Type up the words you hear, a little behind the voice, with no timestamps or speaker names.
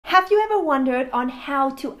Have you ever wondered on how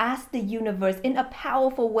to ask the universe in a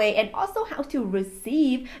powerful way and also how to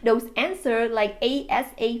receive those answers like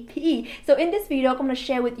ASAP? So in this video, I'm going to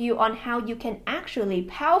share with you on how you can actually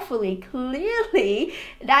powerfully, clearly,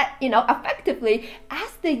 effectively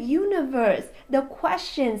ask the universe the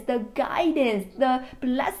questions, the guidance, the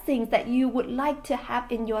blessings that you would like to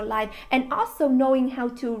have in your life, and also knowing how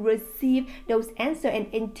to receive those answers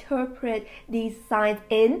and interpret these signs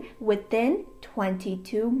within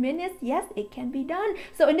 22 minutes. Yes, it can be done.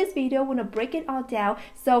 So in this video, I want to break it all down.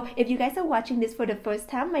 So if you guys are watching this for the first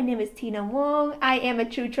time, my name is Tina Wong. I am a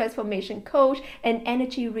true transformation coach, an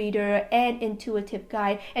energy reader, and intuitive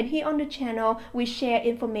guide. And here on the channel, we share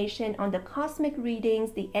information on the cosmic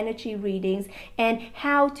readings, the energy readings, and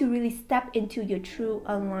how to really step into your true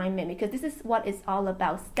alignment, because this is what it's all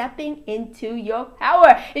about, stepping into your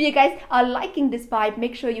power. If you guys are liking this vibe,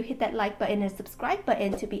 make sure you hit that like button and subscribe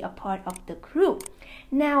button to be a part of the crew.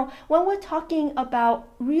 Now, when we're talking about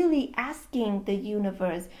really asking the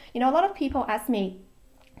universe, a lot of people ask me,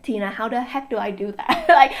 Tina, how the heck do I do that?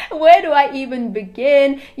 Like, where do I even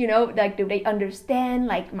begin? Do they understand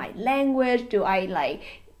like my language? Do I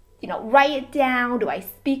write it down? Do I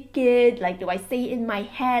speak it? Do I say it in my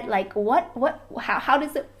head? How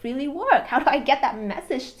does it really work? How do I get that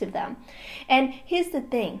message to them? And here's the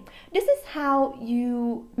thing. This is how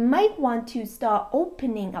you might want to start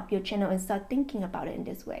opening up your channel and start thinking about it in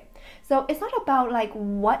this way. So it's not about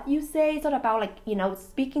what you say. It's not about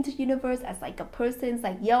speaking to the universe as a person.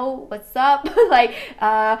 It's yo, what's up?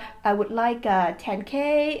 I would like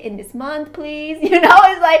 10K in this month, please.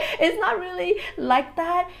 It's not really like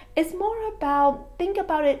that. It's more about, think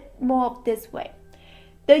about it more of this way.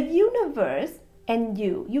 The universe and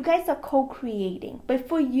you guys are co-creating. But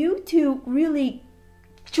for you to really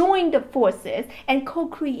join the forces and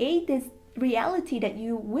co-create this reality that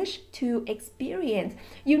you wish to experience,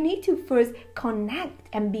 you need to first connect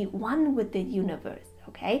and be one with the universe.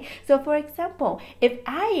 Okay, so for example, if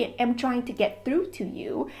I am trying to get through to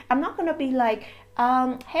you, I'm not gonna be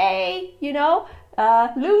hey,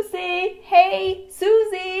 Lucy, hey,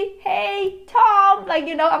 Susie, hey, Tom,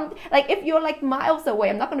 I'm if you're miles away,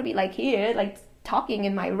 I'm not gonna be here, talking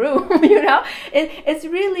in my room. It's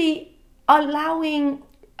really allowing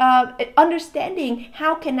understanding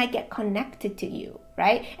how can I get connected to you,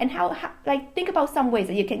 right? And how think about some ways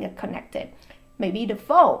that you can get connected. Maybe the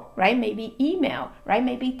phone, right? Maybe email, right?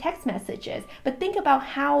 Maybe text messages. But think about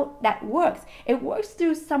how that works. It works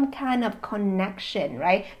through some kind of connection,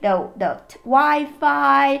 right? The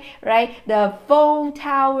Wi-Fi, right? The phone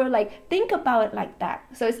tower, think about it like that.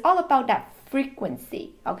 So it's all about that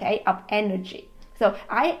frequency, okay, of energy. So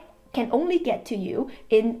I can only get to you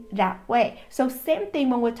in that way. So same thing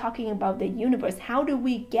when we're talking about the universe. How do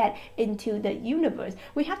we get into the universe?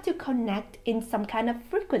 We have to connect in some kind of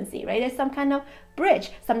frequency, right? There's some kind of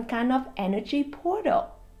bridge, some kind of energy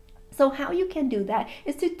portal. So how you can do that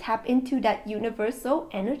is to tap into that universal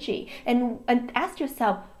energy and ask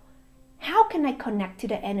yourself, how can I connect to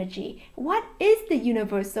the energy? What is the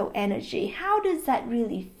universal energy? How does that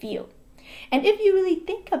really feel? And if you really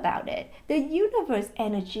think about it, the universe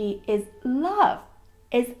energy is love,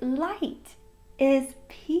 is light, is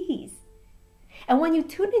peace. And when you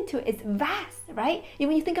tune into it, it's vast, right?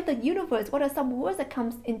 When you think of the universe, what are some words that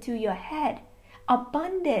comes into your head?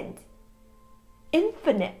 Abundant,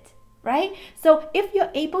 infinite, right? So if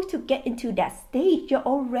you're able to get into that state, you're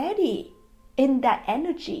already in that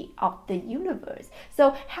energy of the universe.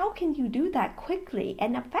 So how can you do that quickly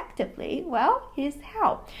and effectively? Well, here's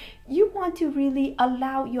how. You want to really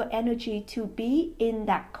allow your energy to be in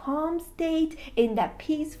that calm state, in that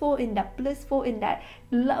peaceful, in that blissful, in that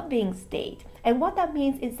loving state. And what that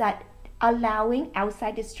means is that allowing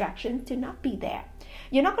outside distractions to not be there.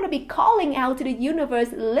 You're not going to be calling out to the universe,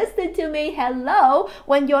 listen to me, hello,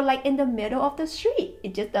 when you're in the middle of the street.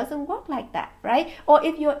 It just doesn't work like that, right? Or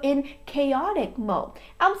if you're in chaotic mode.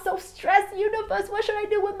 I'm so stressed, universe, what should I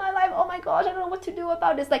do with my life? Oh my gosh, I don't know what to do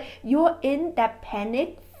about this. You're in that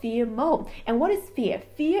panic, fear mode. And what is fear?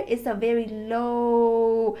 Fear is a very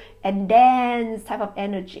low and dense type of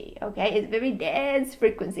energy, okay? It's very dense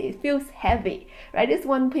frequency. It feels heavy, right? It's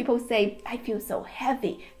when people say, I feel so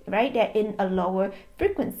heavy, right? They're in a lower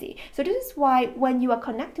frequency. So this is why when you are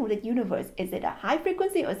connecting with the universe, is it a high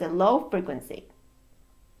frequency or is it a low frequency?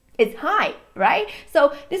 It's high, right?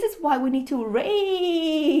 So this is why we need to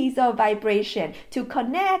raise our vibration to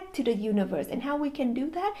connect to the universe. And how we can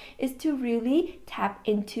do that is to really tap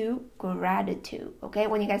into gratitude, okay? I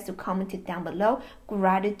want you guys to comment it down below.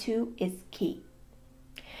 Gratitude is key.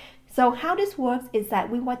 So how this works is that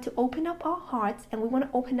we want to open up our hearts and we want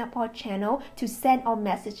to open up our channel to send our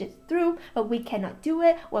messages through, but we cannot do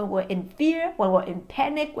it when we're in fear, when we're in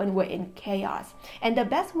panic, when we're in chaos. And the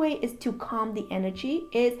best way is to calm the energy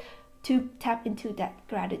is to tap into that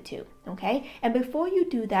gratitude, okay? And before you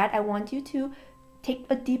do that, I want you to take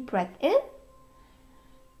a deep breath in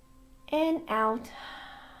and out.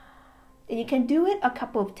 And you can do it a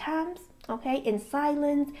couple of times, okay, in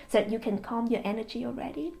silence, so that you can calm your energy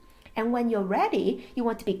already. And when you're ready, you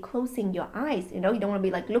want to be closing your eyes. You don't want to be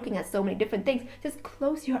like looking at so many different things. Just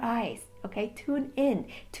close your eyes, okay? Tune in,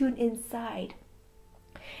 tune inside,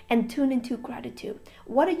 and tune into gratitude.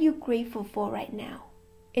 What are you grateful for right now,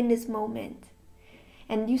 in this moment?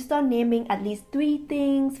 And you start naming at least 3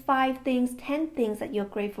 things, 5 things, 10 things that you're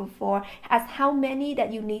grateful for, as how many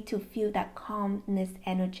that you need to feel that calmness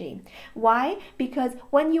energy. Why? Because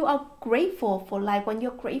when you are grateful for life, when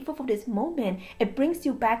you're grateful for this moment, it brings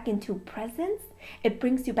you back into presence. It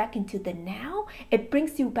brings you back into the now. It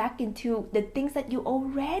brings you back into the things that you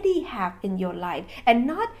already have in your life and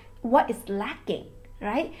not what is lacking.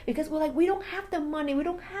 Right? Because we're like, we don't have the money, we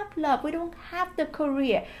don't have love, we don't have the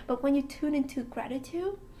career. But when you tune into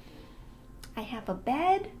gratitude, I have a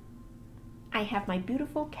bed, I have my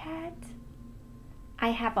beautiful cat, I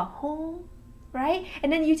have a home, right?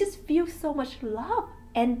 And then you just feel so much love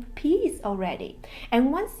and peace already.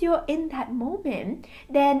 And once you're in that moment,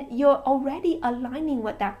 then you're already aligning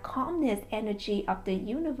with that calmness energy of the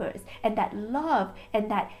universe and that love and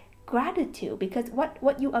that gratitude, because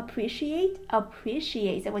what you appreciates.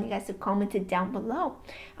 And when you guys have commented down below,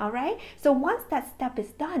 all right? So once that step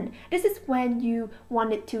is done, this is when you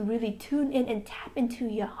want it to really tune in and tap into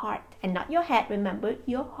your heart and not your head. Remember,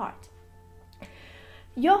 your heart.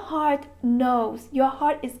 Your heart knows, your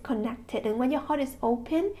heart is connected, and when your heart is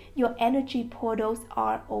open, your energy portals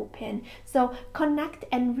are open. So connect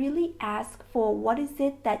and really ask for what is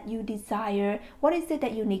it that you desire, what is it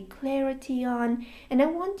that you need clarity on. And I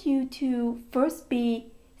want you to first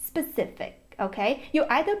be specific, okay? You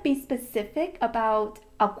either be specific about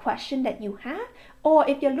a question that you have, or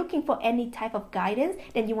if you're looking for any type of guidance,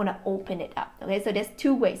 then you want to open it up, okay? So there's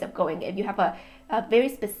 2 ways of going. If you have a very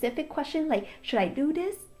specific question, like, should I do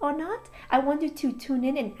this or not? I want you to tune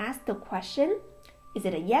in and ask the question, is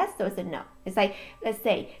it a yes or is it no? It's like, let's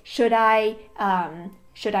say, should I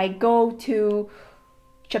go to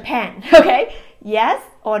Japan, okay? Yes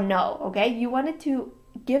or no, okay? You wanted to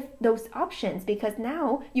give those options because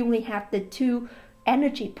now you only have the 2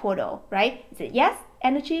 energy portal, right? Is it yes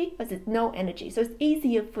energy or is it no energy? So it's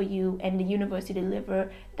easier for you and the universe to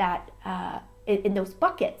deliver that in those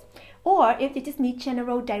buckets. Or if you just need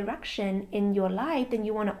general direction in your life, then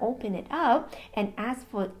you want to open it up and ask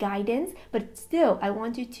for guidance. But still, I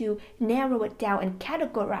want you to narrow it down and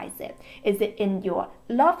categorize it. Is it in your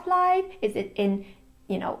love life? Is it in,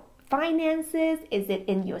 finances? Is it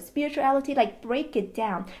in your spirituality? Like, break it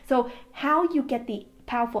down. So how you get the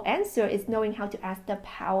powerful answer is knowing how to ask the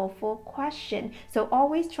powerful question. So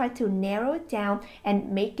always try to narrow it down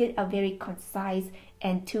and make it a very concise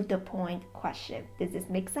and to the point question. Does this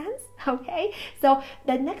make sense? Okay. So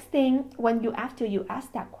the next thing after you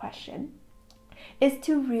ask that question is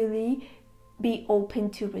to really be open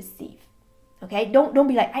to receive. Okay, don't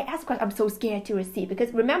be like, I ask questions, I'm so scared to receive.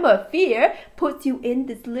 Because remember, fear puts you in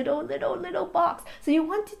this little box. So you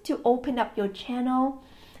want to open up your channel.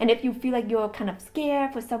 And if you feel like you're kind of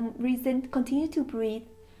scared for some reason, continue to breathe.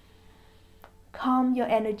 Calm your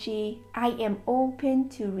energy. I am open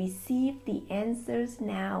to receive the answers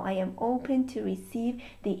now. I am open to receive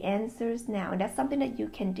the answers now. And that's something that you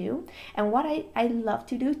can do. And what I love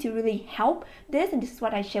to do to really help this, and this is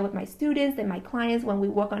what I share with my students and my clients when we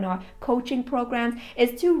work on our coaching programs,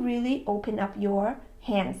 is to really open up your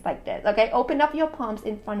hands like this, okay? Open up your palms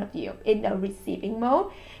in front of you in the receiving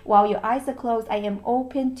mode. While your eyes are closed, I am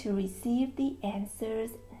open to receive the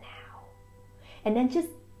answers now. And then just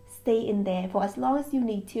stay in there for as long as you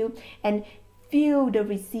need to and feel the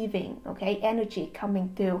receiving, okay, energy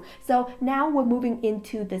coming through. So now we're moving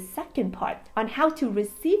into the second part on how to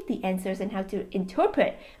receive the answers and how to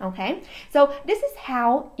interpret, okay? So this is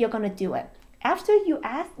how you're gonna do it. After you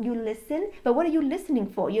ask, you listen, but what are you listening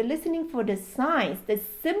for? You're listening for the signs, the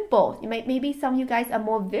symbols. Maybe some of you guys are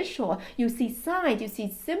more visual. You see signs, you see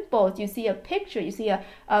symbols, you see a picture, you see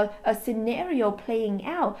a scenario playing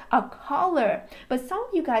out, a color. But some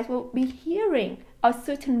of you guys will be hearing a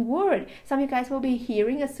certain word. Some of you guys will be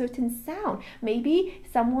hearing a certain sound. Maybe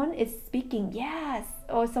someone is speaking yes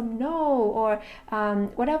or some no, or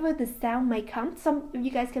whatever the sound might come. Some of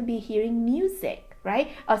you guys can be hearing music, right?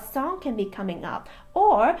 A song can be coming up,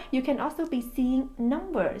 or you can also be seeing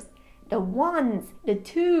numbers. the ones, the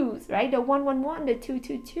twos, right? The 111, the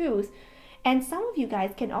 222s. And some of you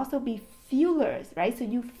guys can also be feelers, right? So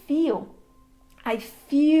you feel, I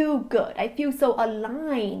feel good. I feel so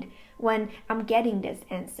aligned when I'm getting this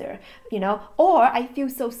answer, you know, or I feel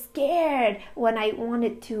so scared when I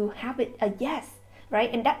wanted to have it a yes,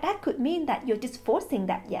 right? And that could mean that you're just forcing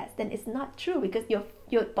that yes. Then it's not true, because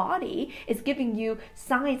your body is giving you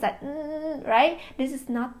signs that, right, this is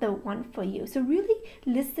not the one for you. So really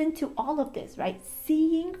listen to all of this, right?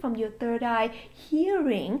 Seeing from your third eye,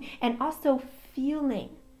 hearing, and also feeling.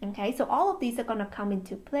 Okay, so all of these are going to come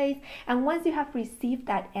into place. And once you have received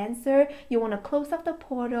that answer, you want to close off the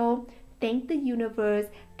portal, thank the universe,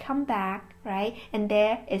 come back, right? And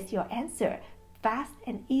there is your answer. Fast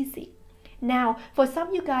and easy. Now, for some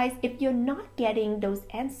of you guys, if you're not getting those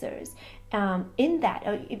answers in that,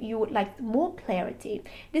 or if you would like more clarity,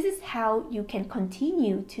 this is how you can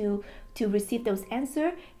continue to receive those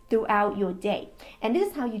answers throughout your day. And this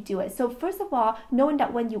is how you do it. So first of all, knowing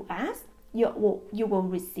that when you ask, you will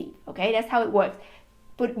receive. Okay, that's how it works.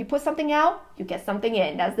 But you put something out, you get something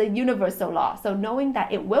in. That's the universal law. So knowing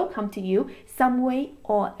that it will come to you some way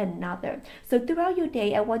or another. So throughout your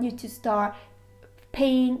day, I want you to start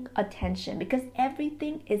paying attention, because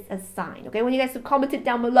everything is a sign. Okay, when you guys commented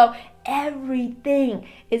down below, everything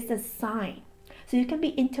is a sign. So you can be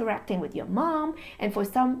interacting with your mom, and for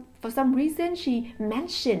some reason she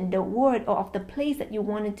mentioned the word or of the place that you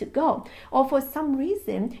wanted to go, or for some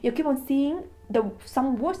reason you keep on seeing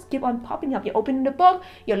some words keep on popping up. You're opening the book,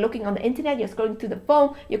 you're looking on the internet, you're scrolling through the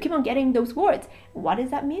phone, you keep on getting those words. What does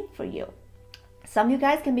that mean for you? Some of you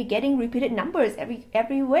guys can be getting repeated numbers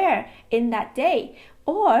everywhere in that day.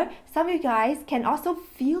 Or some of you guys can also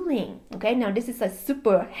feeling. Okay, now this is a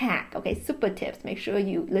super hack. Okay, super tips. Make sure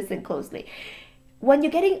you listen closely. When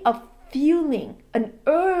you're getting a feeling, an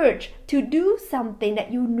urge to do something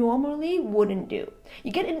that you normally wouldn't do.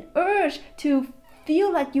 You get an urge to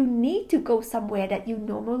feel like you need to go somewhere that you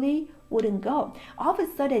normally wouldn't go. All of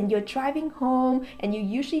a sudden, you're driving home and you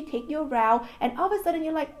usually take your route, and all of a sudden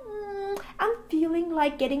you're like, I'm feeling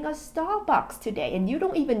like getting a Starbucks today, and you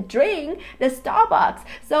don't even drink the Starbucks.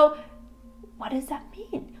 So what does that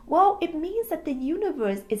mean? Well, it means that the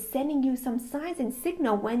universe is sending you some signs and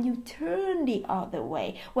signal when you turn the other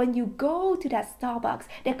way. When you go to that Starbucks,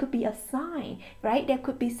 there could be a sign, right? There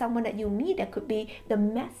could be someone that you meet. There could be the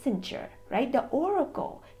messenger, right? The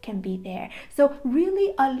oracle can be there. So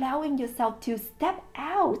really allowing yourself to step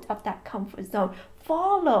out of that comfort zone.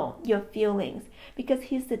 Follow your feelings. Because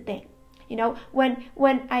here's the thing. You know,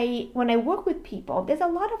 when I work with people, there's a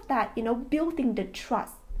lot of that, you know, building the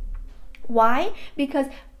trust. Why? Because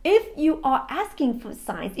if you are asking for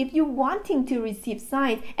signs, if you're wanting to receive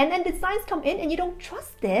signs, and then the signs come in and you don't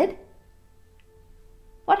trust it,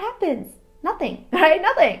 what happens? Nothing, right?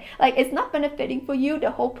 Nothing. Like, it's not benefiting for you.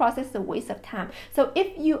 The whole process is a waste of time. So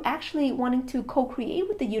if you actually wanting to co-create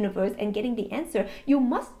with the universe and getting the answer, you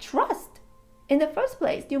must trust. In the first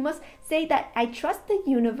place, you must say that I trust the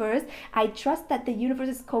universe. I trust that the universe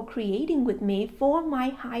is co-creating with me for my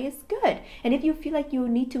highest good. And if you feel like you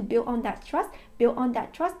need to build on that trust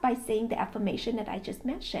by saying the affirmation that I just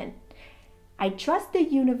mentioned. I trust the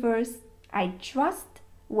universe. I trust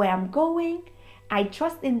where I'm going. I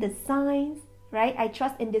trust in the signs, right? I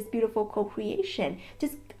trust in this beautiful co-creation.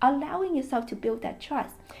 Just allowing yourself to build that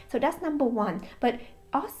trust. So that's number one. But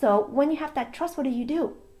also, when you have that trust, what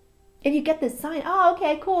do? If you get the sign, oh,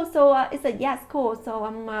 okay, cool. So it's a yes, cool. So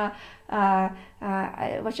what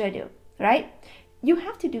should I do, right? You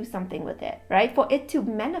have to do something with it, right? For it to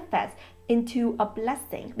manifest into a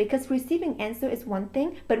blessing. Because receiving answer is one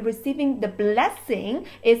thing, but receiving the blessing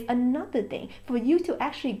is another thing. For you to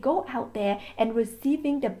actually go out there and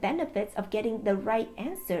receiving the benefits of getting the right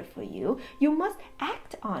answer for you, you must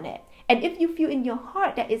act on it. And if you feel in your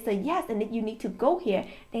heart that it's a yes and that you need to go here,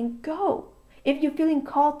 then go. If you're feeling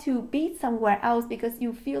called to be somewhere else because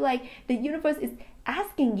you feel like the universe is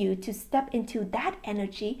asking you to step into that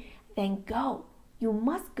energy, then go. You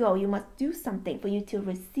must go. You must do something for you to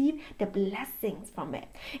receive the blessings from it.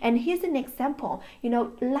 And here's an example. You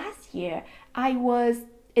know, last year I was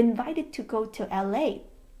invited to go to LA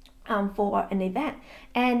for an event,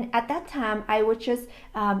 and at that time I would just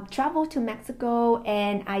travel to Mexico,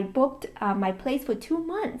 and I booked my place for 2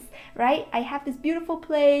 months, right? I have this beautiful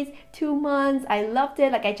place, 2 months. I loved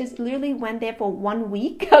it. Like, I just literally went there for 1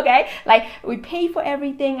 week. Okay, like, we paid for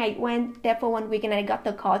everything. I went there for 1 week, and I got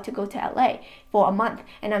the call to go to LA for a month,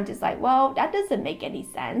 and I'm just like, well, that doesn't make any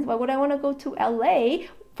sense. Why would I want to go to LA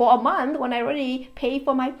for a month when I already paid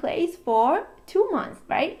for my place for 2 months,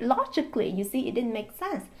 right? Logically, you see, it didn't make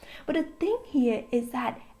sense. But the thing here is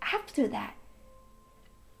that after that,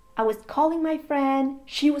 I was calling my friend,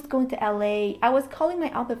 she was going to LA. I was calling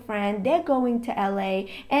my other friend, they're going to LA.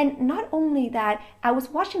 And not only that, I was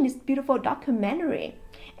watching this beautiful documentary.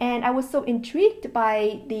 And I was so intrigued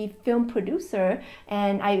by the film producer,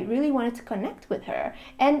 and I really wanted to connect with her.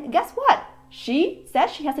 And guess what? She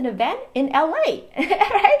says she has an event in LA,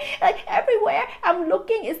 right? Like everywhere I'm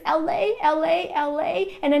looking is LA, LA,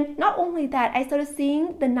 LA. And then not only that, I started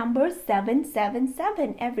seeing the number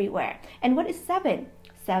 777 everywhere. And what is 7?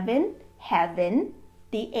 7, heaven,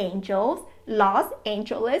 the angels, Los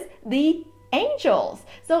Angeles, the angels.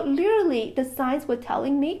 So literally the signs were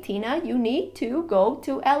telling me, Tina, you need to go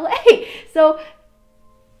to LA. So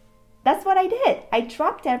that's what I did. I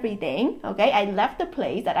dropped everything, okay? I left the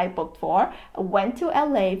place that I booked for, went to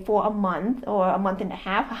LA for a month or a month and a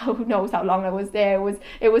half. Who knows how long I was there.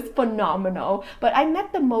 It was phenomenal. But I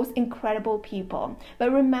met the most incredible people.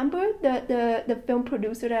 But remember the film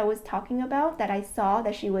producer that I was talking about, that I saw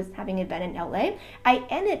that she was having an event in LA? I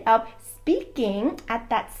ended up speaking at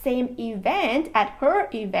that same event, at her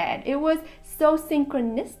event. It was so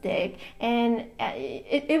synchronistic, and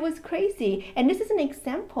it was crazy. And this is an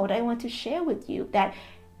example that I want to share with you, that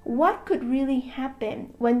what could really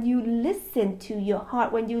happen when you listen to your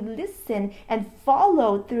heart, when you listen and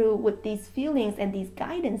follow through with these feelings and these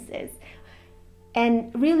guidances,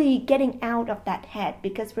 and really getting out of that head.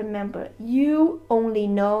 Because remember, you only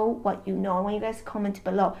know what you know. And when you guys comment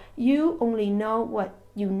below, you only know what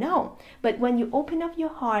you know. But when you open up your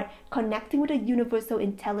heart, connecting with a universal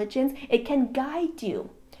intelligence, it can guide you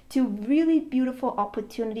to really beautiful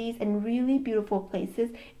opportunities and really beautiful places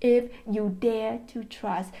if you dare to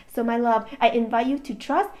trust. So my love, I invite you to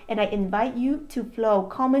trust, and I invite you to flow.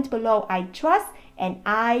 Comment below, I trust and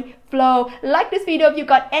I flow. Like this video if you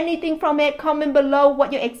got anything from it. Comment below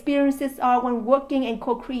what your experiences are when working and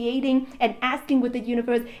co-creating and asking with the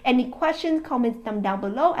universe. Any questions, comment them down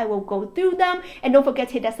below. I will go through them. And don't forget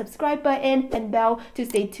to hit that subscribe button and bell to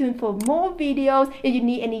stay tuned for more videos. If you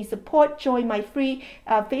need any support, join my free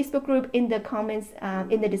Facebook group in the comments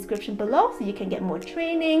in the description below, so you can get more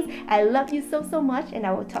trainings. I love you so much, and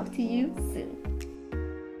I will talk to you soon.